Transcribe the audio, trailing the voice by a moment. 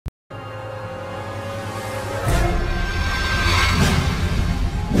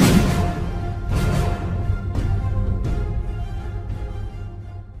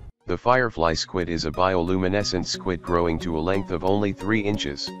firefly squid is a bioluminescent squid growing to a length of only 3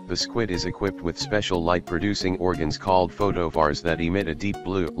 inches. The squid is equipped with special light-producing organs called photophores that emit a deep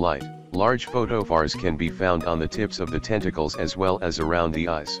blue light. Large photophores can be found on the tips of the tentacles as well as around the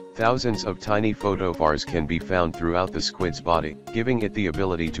eyes. Thousands of tiny photophores can be found throughout the squid's body, giving it the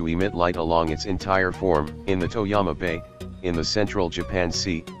ability to emit light along its entire form. In the Toyama Bay, in the central Japan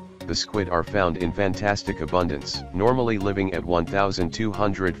Sea, the squid are found in fantastic abundance, normally living at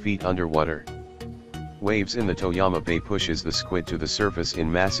 1,200 feet underwater. Waves in the Toyama Bay pushes the squid to the surface in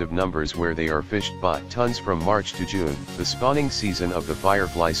massive numbers where they are fished by tons from March to June. The spawning season of the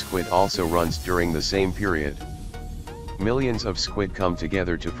firefly squid also runs during the same period. Millions of squid come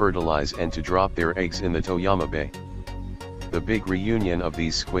together to fertilize and to drop their eggs in the Toyama Bay. The big reunion of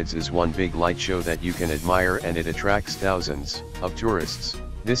these squids is one big light show that you can admire, and it attracts thousands of tourists.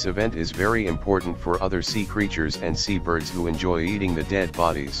 This event is very important for other sea creatures and seabirds who enjoy eating the dead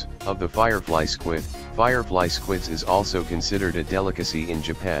bodies of the firefly squid. Firefly squids is also considered a delicacy in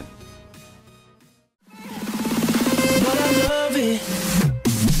Japan. But I love it.